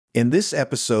In this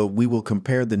episode, we will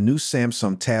compare the new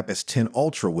Samsung Tab S10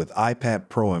 Ultra with iPad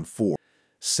Pro and Fore.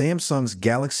 Samsung's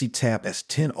Galaxy Tab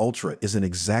S10 Ultra isn't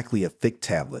exactly a thick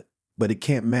tablet, but it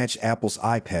can't match Apple's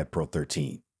iPad Pro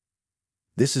 13.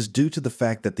 This is due to the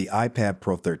fact that the iPad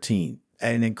Pro 13,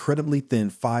 at an incredibly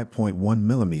thin 5.1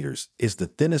 millimeters, is the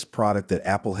thinnest product that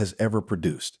Apple has ever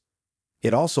produced.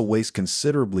 It also weighs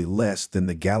considerably less than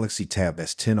the Galaxy Tab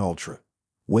S10 Ultra,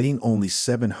 weighing only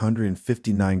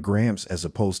 759 grams as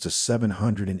opposed to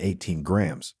 718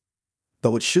 grams.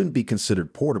 Though it shouldn't be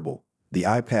considered portable, the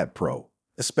iPad Pro,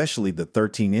 especially the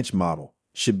 13-inch model,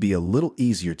 should be a little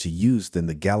easier to use than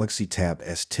the Galaxy Tab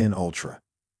S10 Ultra.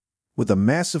 With a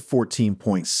massive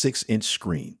 14.6-inch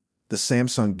screen, the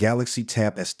Samsung Galaxy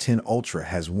Tab S10 Ultra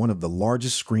has one of the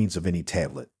largest screens of any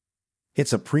tablet.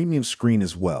 It's a premium screen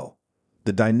as well.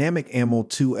 The dynamic AMOLED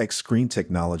 2X screen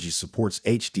technology supports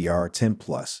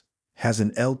HDR10+, has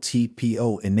an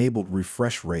LTPO-enabled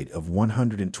refresh rate of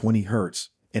 120 Hz,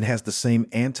 and has the same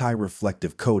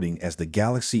anti-reflective coating as the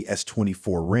Galaxy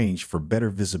S24 range for better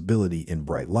visibility in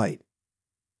bright light.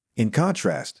 In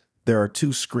contrast, there are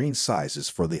two screen sizes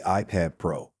for the iPad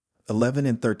Pro, 11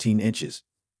 and 13 inches.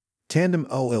 Tandem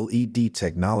OLED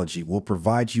technology will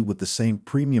provide you with the same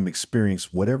premium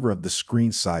experience whatever of the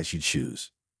screen size you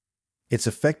choose. It's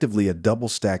effectively a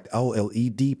double-stacked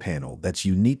OLED panel that's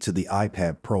unique to the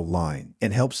iPad Pro line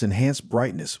and helps enhance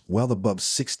brightness well above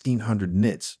 1600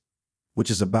 nits,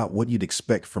 which is about what you'd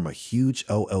expect from a huge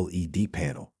OLED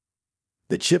panel.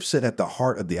 The chipset at the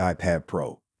heart of the iPad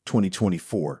Pro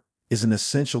 2024 is an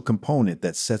essential component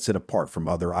that sets it apart from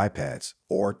other iPads,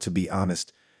 or, to be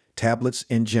honest, tablets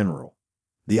in general.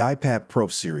 The iPad Pro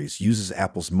series uses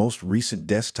Apple's most recent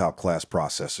desktop-class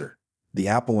processor, the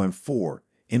Apple M4,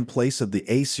 in place of the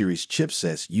A-series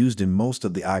chipsets used in most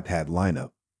of the iPad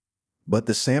lineup. But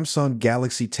the Samsung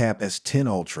Galaxy Tab S10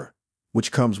 Ultra,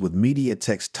 which comes with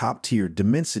MediaTek's top-tier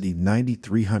Dimensity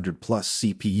 9300 Plus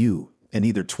CPU and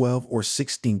either 12 or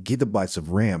 16 gigabytes of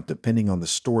RAM depending on the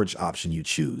storage option you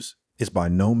choose, is by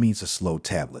no means a slow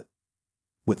tablet.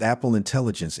 With Apple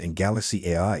Intelligence and Galaxy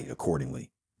AI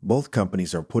accordingly, both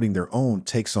companies are putting their own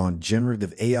takes on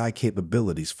generative AI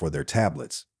capabilities for their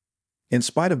tablets. In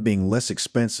spite of being less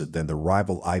expensive than the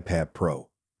rival iPad Pro,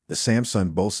 the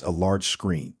Samsung boasts a large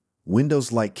screen,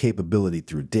 Windows-like capability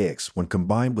through DeX when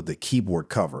combined with a keyboard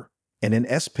cover, and an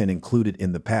S Pen included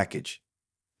in the package.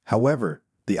 However,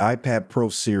 the iPad Pro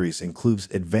series includes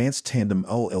advanced tandem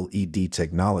OLED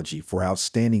technology for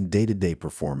outstanding day-to-day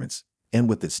performance, and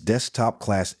with its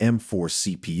desktop-class M4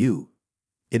 CPU,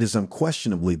 it is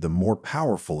unquestionably the more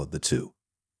powerful of the two.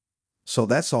 So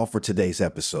that's all for today's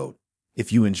episode.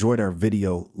 If you enjoyed our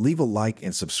video, leave a like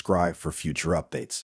and subscribe for future updates.